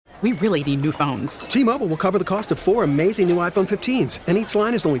We really need new phones. T-Mobile will cover the cost of 4 amazing new iPhone 15s, and each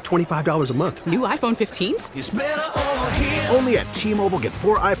line is only $25 a month. New iPhone 15s? It's better over here. Only at T-Mobile, get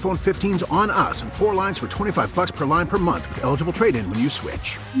 4 iPhone 15s on us and 4 lines for $25 per line per month with eligible trade-in when you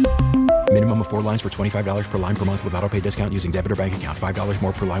switch. Minimum of 4 lines for $25 per line per month with autopay discount using debit or bank account. $5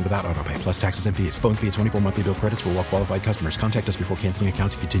 more per line without autopay, plus taxes and fees. Phone fee at 24 monthly bill credits for well-qualified customers. Contact us before canceling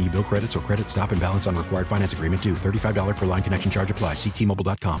account to continue bill credits or credit stop and balance on required finance agreement due. $35 per line connection charge applies. See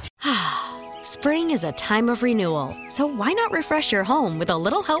T-Mobile.com. Spring is a time of renewal, so why not refresh your home with a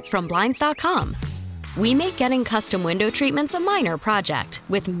little help from Blinds.com? We make getting custom window treatments a minor project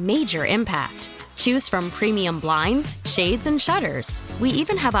with major impact. Choose from premium blinds, shades, and shutters. We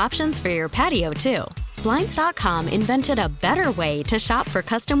even have options for your patio, too. Blinds.com invented a better way to shop for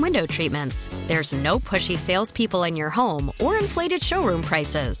custom window treatments. There's no pushy salespeople in your home or inflated showroom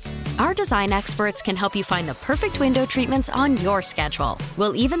prices. Our design experts can help you find the perfect window treatments on your schedule.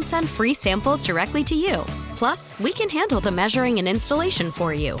 We'll even send free samples directly to you. Plus, we can handle the measuring and installation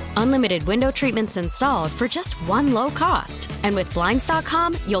for you. Unlimited window treatments installed for just one low cost. And with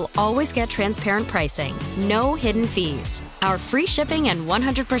Blinds.com, you'll always get transparent pricing. No hidden fees. Our free shipping and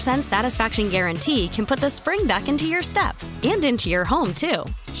 100% satisfaction guarantee can put the spring back into your step and into your home, too.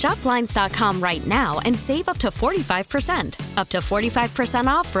 Shop Blinds.com right now and save up to 45%. Up to 45%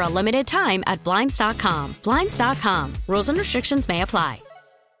 off for a limited time at Blinds.com. Blinds.com. Rules and restrictions may apply.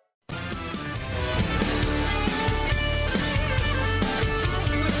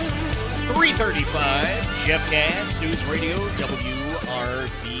 .335, Jeff Katz, News Radio, WRBA.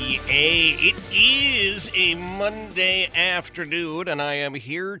 It is a Monday afternoon, and I am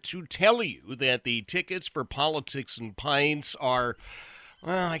here to tell you that the tickets for Politics and Pints are,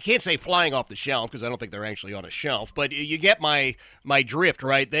 well, I can't say flying off the shelf because I don't think they're actually on a shelf, but you get my drift,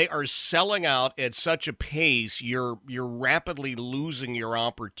 right? They are selling out at such a pace, you're rapidly losing your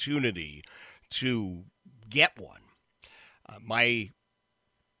opportunity to get one. My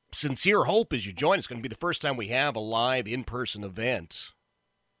sincere hope is you join. It's going to be the first time we have a live in-person event.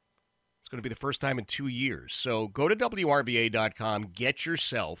 It's going to be the first time in 2 years. So go to WRVA.com, get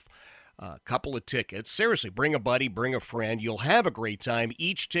yourself a couple of tickets. Seriously, bring a buddy, bring a friend. You'll have a great time.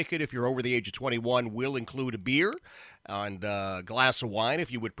 Each ticket, if you're over the age of 21, will include a beer and a glass of wine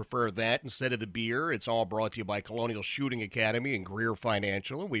if you would prefer that instead of the beer. It's all brought to you by Colonial Shooting Academy and Greer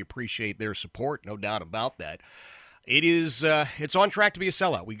Financial, and we appreciate their support, no doubt about that. It is, it's on track to be a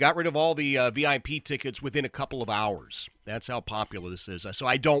sellout. We got rid of all the VIP tickets within a couple of hours. That's how popular this is. So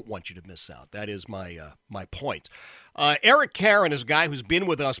I don't want you to miss out. That is my point. Eric Caron is a guy who's been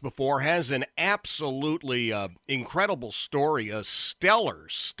with us before, has an absolutely incredible story, a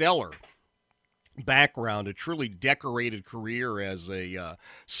stellar background, a truly decorated career as a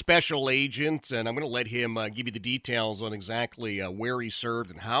special agent. And I'm going to let him give you the details on exactly where he served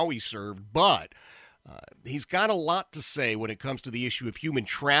and how he served. But he's got a lot to say when it comes to the issue of human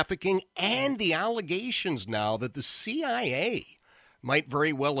trafficking and the allegations now that the CIA might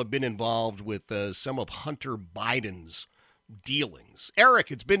very well have been involved with some of Hunter Biden's dealings.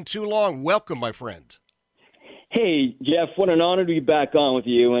 Eric, it's been too long. Welcome, my friend. Hey, Jeff, what an honor to be back on with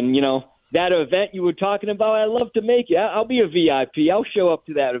you. And, you know, that event you were talking about, I'd love to make it. I'll be a VIP. I'll show up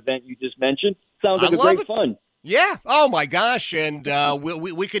to that event you just mentioned. Sounds like great fun. Yeah. Oh, my gosh. And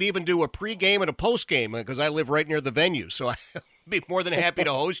we could even do a pregame and a postgame because I live right near the venue. So I'd be more than happy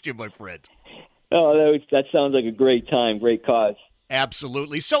to host you, my friend. Oh, that sounds like a great time, great cause.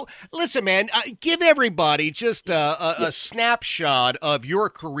 Absolutely. So, listen, man, give everybody just a snapshot of your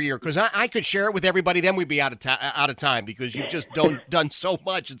career because I could share it with everybody. Then we'd be out of time because you've just done so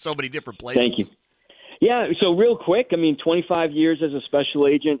much in so many different places. Thank you. Yeah, so real quick, 25 years as a special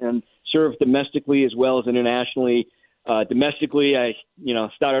agent and served domestically as well as internationally. Domestically, I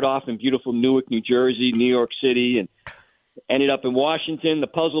started off in beautiful Newark, New Jersey, New York City, and ended up in Washington, the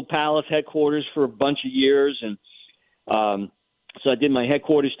Puzzle Palace headquarters for a bunch of years. And so I did my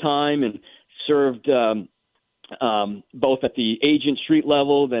headquarters time and served both at the agent street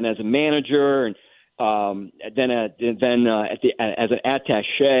level, then as a manager, and then as an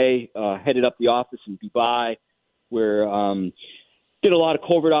attaché, headed up the office in Dubai, where did a lot of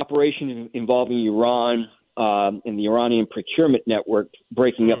covert operations involving Iran and the Iranian procurement network,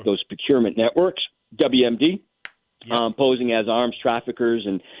 breaking up those procurement networks, WMD, posing as arms traffickers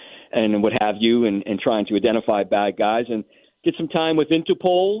and what have you, and trying to identify bad guys. And did some time with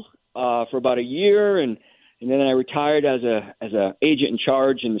Interpol for about a year, and then I retired as a agent in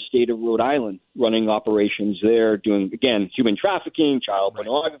charge in the state of Rhode Island, running operations there, doing, again, human trafficking, child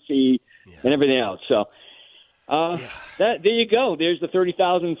pornography, and everything else. So there you go. There's the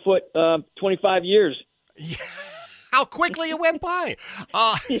 30,000-foot, 25 years. Yeah. how quickly it went by.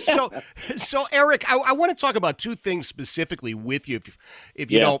 So Eric, I want to talk about two things specifically with you,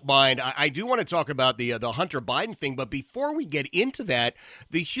 if you don't mind. I do want to talk about the Hunter Biden thing, but before we get into that,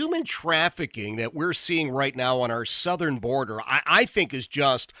 the human trafficking that we're seeing right now on our southern border, I think is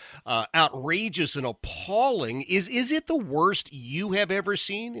just outrageous and appalling. Is it the worst you have ever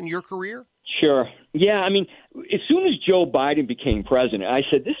seen in your career? Sure. Yeah, I mean, as soon as Joe Biden became president, I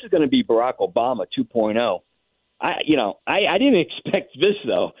said, this is going to be Barack Obama 2.0. I didn't expect this,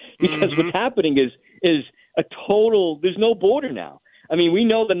 though, because what's happening is a total – there's no border now. I mean, we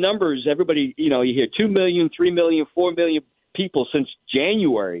know the numbers. Everybody, you hear 2 million, 3 million, 4 million people since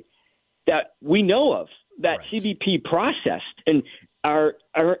January that we know of, that CBP processed and are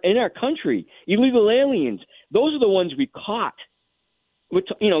in our country. Illegal aliens, those are the ones we caught.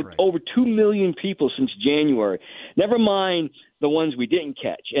 Over 2 million people since January. Never mind the ones we didn't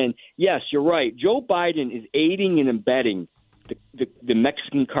catch. And yes, you're right. Joe Biden is aiding and abetting the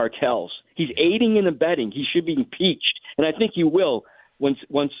Mexican cartels. He's aiding and abetting. He should be impeached, and I think he will once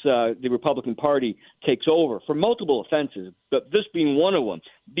the Republican Party takes over for multiple offenses. But this being one of them,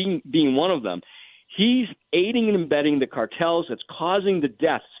 being one of them, he's aiding and abetting the cartels that's causing the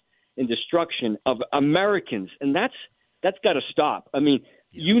deaths and destruction of Americans, and that's got to stop. I mean,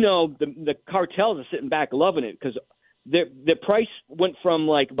 the cartels are sitting back loving it because the price went from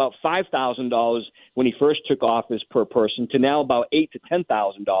like about $5,000 when he first took office per person to now about $8,000 to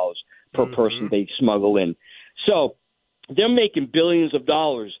 $10,000 per person they smuggle in. So they're making billions of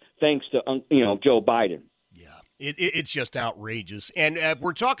dollars thanks to Joe Biden. It's just outrageous. And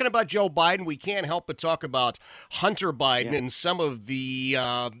we're talking about Joe Biden. We can't help but talk about Hunter Biden and some of the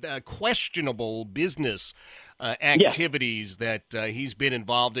questionable business activities that he's been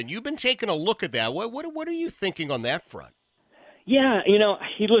involved in. You've been taking a look at that. What are you thinking on that front? Yeah,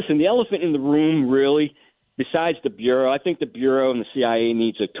 listen, the elephant in the room, really, besides the Bureau, I think the Bureau and the CIA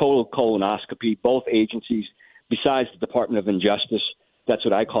needs a total colonoscopy, both agencies, besides the Department of Injustice. That's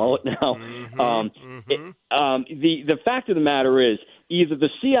what I call it now. The fact of the matter is either the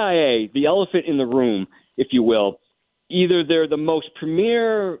CIA, the elephant in the room, if you will, either they're the most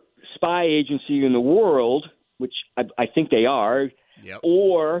premier spy agency in the world, which I think they are,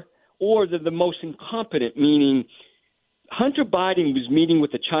 or they're the most incompetent, meaning Hunter Biden was meeting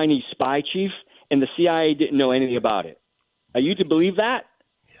with the Chinese spy chief and the CIA didn't know anything about it. Are you to believe that?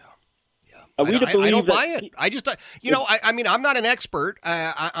 I don't buy it. I just, I mean, I'm not an expert.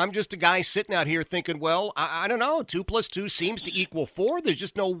 I'm just a guy sitting out here thinking, well, I don't know. 2 + 2 seems to equal 4. There's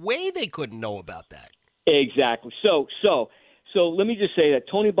just no way they couldn't know about that. Exactly. So let me just say that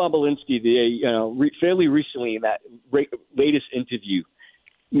Tony Bobulinski, fairly recently in that latest interview,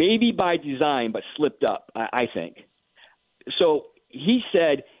 maybe by design, but slipped up, I think. So he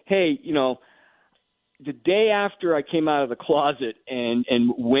said, hey, the day after I came out of the closet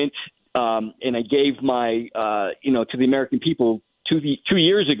and went and I gave my, to the American people 2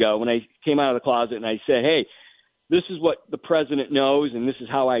 years ago when I came out of the closet and I said, hey, this is what the president knows and this is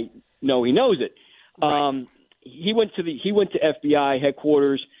how I know he knows it. Right. He went to FBI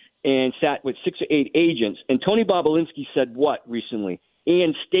headquarters and sat with 6 or 8 agents. And Tony Bobulinski said what recently?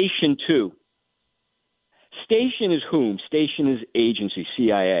 And Station 2. Station is whom? Station is agency,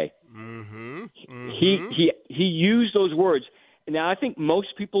 CIA. He used those words. Now, I think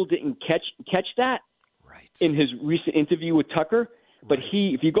most people didn't catch that in his recent interview with Tucker. But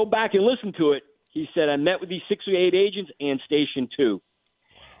if you go back and listen to it, he said, I met with these 6 or 8 agents and Station 2.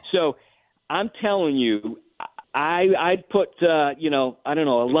 So I'm telling you, I'd put, I don't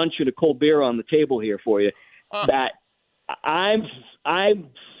know, a lunch and a cold beer on the table here for you. That I'm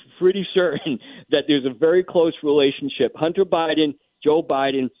pretty certain that there's a very close relationship. Hunter Biden, Joe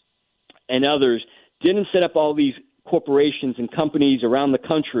Biden, and others didn't set up all these corporations and companies around the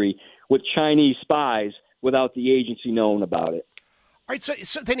country with Chinese spies without the agency knowing about it. All right, so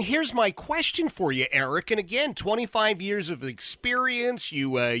then here's my question for you, Eric. And again, 25 years of experience.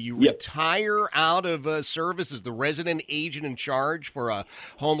 You retire out of service as the resident agent in charge for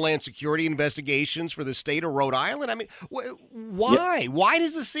Homeland Security investigations for the state of Rhode Island. I mean, why? Why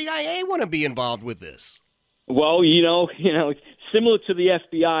does the CIA want to be involved with this? Well, it's similar to the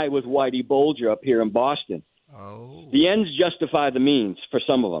FBI with Whitey Bulger up here in Boston. Oh. The ends justify the means for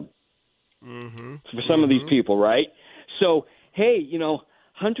some of them. For some of these people, right? So, hey,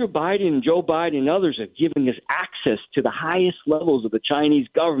 Hunter Biden and Joe Biden and others are giving us access to the highest levels of the Chinese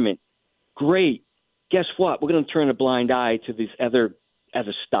government. Great. Guess what? We're going to turn a blind eye to this other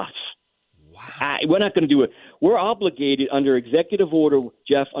stuff. Wow. We're not going to do it. We're obligated under Executive Order,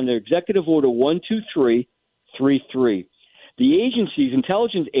 Jeff, under Executive Order 12333. The agencies,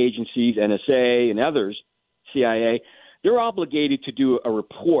 intelligence agencies, NSA and others, CIA, they're obligated to do a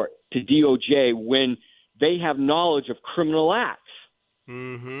report to DOJ when they have knowledge of criminal acts.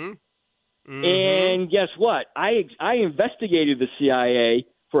 Mm-hmm. Mm-hmm. And guess what? I investigated the CIA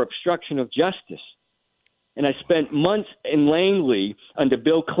for obstruction of justice. And I spent months in Langley under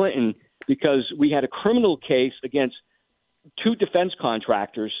Bill Clinton because we had a criminal case against 2 defense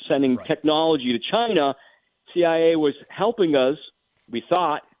contractors sending technology to China. CIA was helping us, we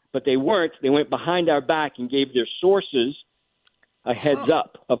thought, but they weren't. They went behind our back and gave their sources a heads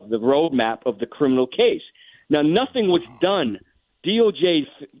up of the roadmap of the criminal case. Now, nothing was done. DOJ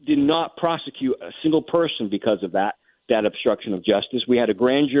did not prosecute a single person because of that obstruction of justice. We had a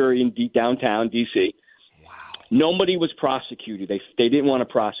grand jury in downtown D.C. Wow. Nobody was prosecuted. They didn't want to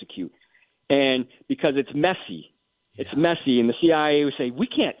prosecute. And because it's messy. It's messy. And the CIA would say, you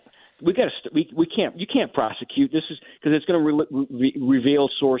can't prosecute. This is because it's going to reveal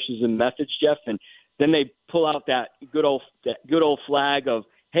sources and methods, Jeff. And then they pull out that good old flag of,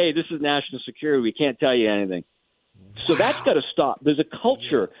 hey, this is national security. We can't tell you anything. Wow. So that's got to stop. There's a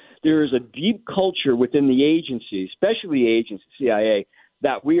culture. There is a deep culture within the agency, especially the agency, CIA,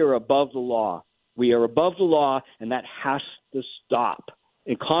 that we are above the law. We are above the law, and that has to stop.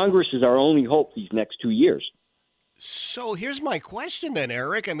 And Congress is our only hope these next 2 years. So here's my question then,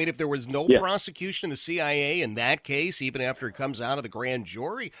 Eric. I mean, if there was no prosecution in the CIA in that case, even after it comes out of the grand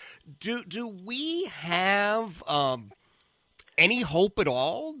jury, do we have any hope at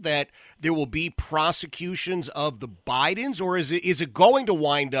all that there will be prosecutions of the Bidens, or is it going to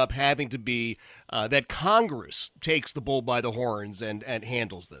wind up having to be that Congress takes the bull by the horns and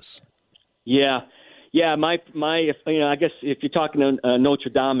handles this? Yeah. My I guess if you're talking to Notre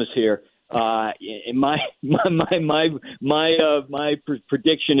Dame here. My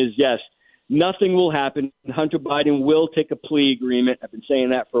prediction is yes. Nothing will happen. Hunter Biden will take a plea agreement. I've been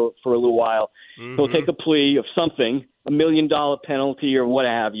saying that for a little while. Mm-hmm. He'll take a plea of something, $1 million penalty or what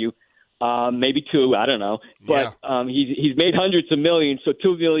have you, maybe 2, I don't know. But he's made hundreds of millions, so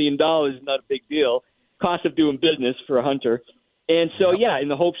 $2 million is not a big deal. Cost of doing business for a hunter, and so in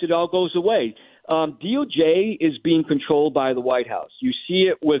the hopes it all goes away. DOJ is being controlled by the White House. You see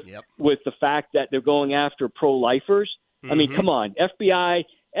it with the fact that they're going after pro-lifers. Mm-hmm. I mean, come on, FBI,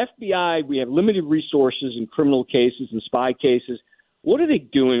 we have limited resources in criminal cases and spy cases. What are they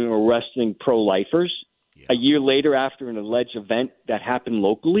doing arresting pro-lifers a year later after an alleged event that happened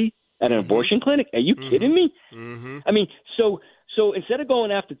locally at an abortion clinic? Are you kidding me? Mm-hmm. I mean, so instead of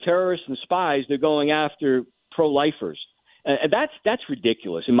going after terrorists and spies, they're going after pro-lifers. And that's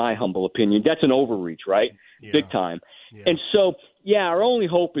ridiculous, in my humble opinion. That's an overreach, right? Yeah. Big time. Yeah. And so, our only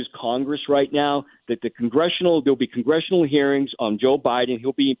hope is Congress right now, that there'll be congressional hearings on Joe Biden.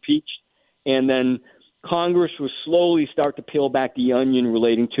 He'll be impeached. And then Congress will slowly start to peel back the onion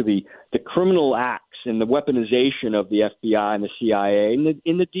relating to the criminal acts and the weaponization of the FBI and the CIA and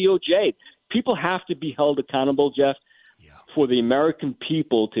the DOJ. People have to be held accountable, Jeff, for the American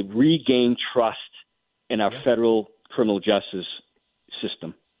people to regain trust in our federal criminal justice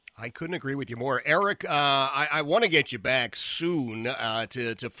system. I couldn't agree with you more. Eric, I want to get you back soon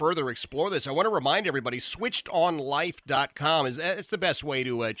to further explore this. I want to remind everybody, switchedonlife.com it's the best way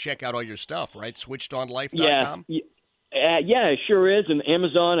to check out all your stuff, right? Switchedonlife.com? Yeah, it sure is. And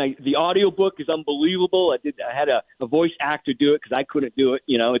Amazon, the audiobook is unbelievable. I had a voice actor do it because I couldn't do it.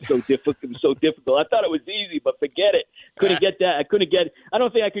 It's so difficult. It was so difficult. I thought it was easy, but forget it. Couldn't get that. I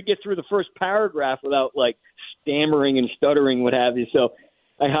don't think I could get through the first paragraph without stammering and stuttering, what have you. So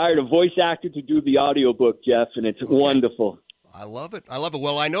I hired a voice actor to do the audiobook, Jeff, and it's wonderful. I love it.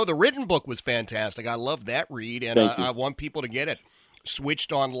 Well, I know the written book was fantastic. I love that read, and I want people to get it.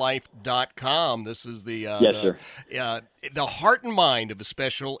 SwitchedOnLife.com. This is the heart and mind of a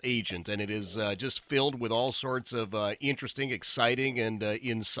special agent, and it is just filled with all sorts of interesting, exciting, and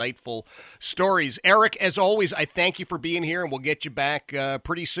insightful stories. Eric, as always, I thank you for being here, and we'll get you back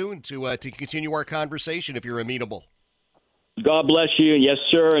pretty soon to continue our conversation if you're amenable. God bless you. Yes,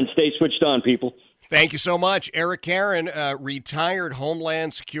 sir, and stay switched on, people. Thank you so much. Eric Caron, retired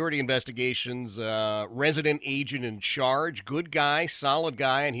Homeland Security Investigations resident agent in charge. Good guy, solid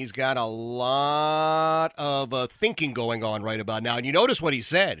guy, and he's got a lot of thinking going on right about now. And you notice what he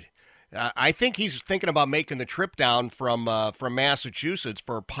said. I think he's thinking about making the trip down from Massachusetts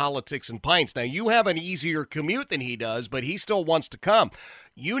for Politics and Pints. Now, you have an easier commute than he does, but he still wants to come.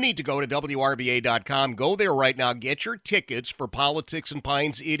 You need to go to WRVA.com. Go there right now. Get your tickets for Politics and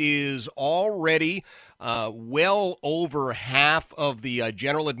Pints. It is already well over half of the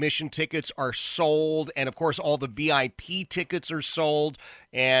general admission tickets are sold. And, of course, all the VIP tickets are sold.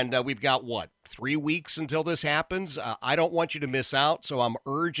 And we've got, 3 weeks until this happens. I don't want you to miss out, so I'm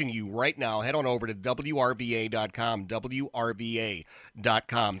urging you right now, head on over to WRVA.com, WRVA.com.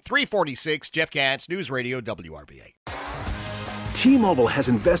 346, Jeff Katz, News Radio, WRVA. T-Mobile has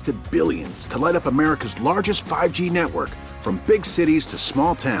invested billions to light up America's largest 5G network, from big cities to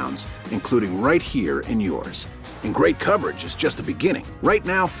small towns, including right here in yours. And great coverage is just the beginning. Right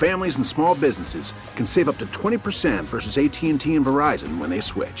now, families and small businesses can save up to 20% versus AT&T and Verizon when they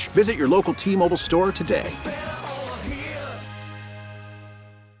switch. Visit your local T-Mobile store today.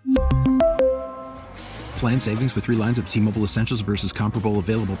 Plan savings with 3 lines of T-Mobile Essentials versus comparable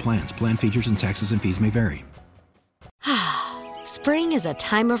available plans. Plan features and taxes and fees may vary. Spring is a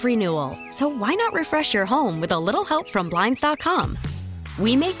time of renewal, so why not refresh your home with a little help from Blinds.com?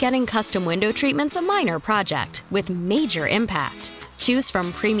 We make getting custom window treatments a minor project with major impact. Choose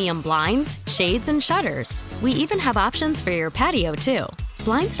from premium blinds, shades, and shutters. We even have options for your patio, too.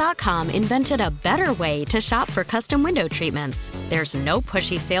 Blinds.com invented a better way to shop for custom window treatments. There's no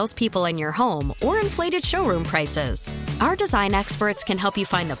pushy salespeople in your home or inflated showroom prices. Our design experts can help you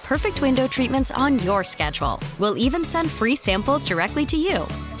find the perfect window treatments on your schedule. We'll even send free samples directly to you.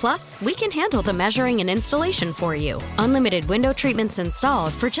 Plus, we can handle the measuring and installation for you. Unlimited window treatments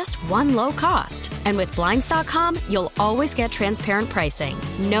installed for just one low cost. And with Blinds.com, you'll always get transparent pricing.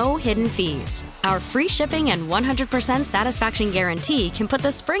 No hidden fees. Our free shipping and 100% satisfaction guarantee can put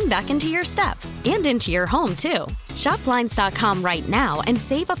the spring back into your step and into your home, too. Shop Blinds.com right now and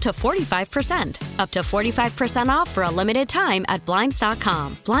save up to 45%. Up to 45% off for a limited time at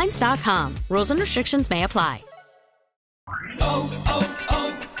Blinds.com. Blinds.com. Rules and restrictions may apply.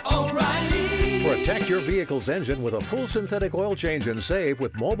 O'Reilly. Protect your vehicle's engine with a full synthetic oil change and save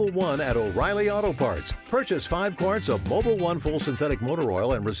with Mobil 1 at O'Reilly Auto Parts. Purchase 5 quarts of Mobil 1 full synthetic motor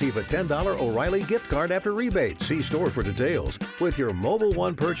oil and receive a $10 O'Reilly gift card after rebate. See store for details. With your Mobil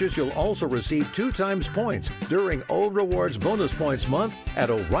 1 purchase, you'll also receive 2 times points during O Rewards Bonus Points Month at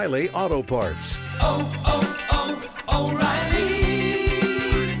O'Reilly Auto Parts. O'Reilly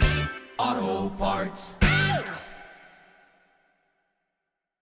Auto Parts.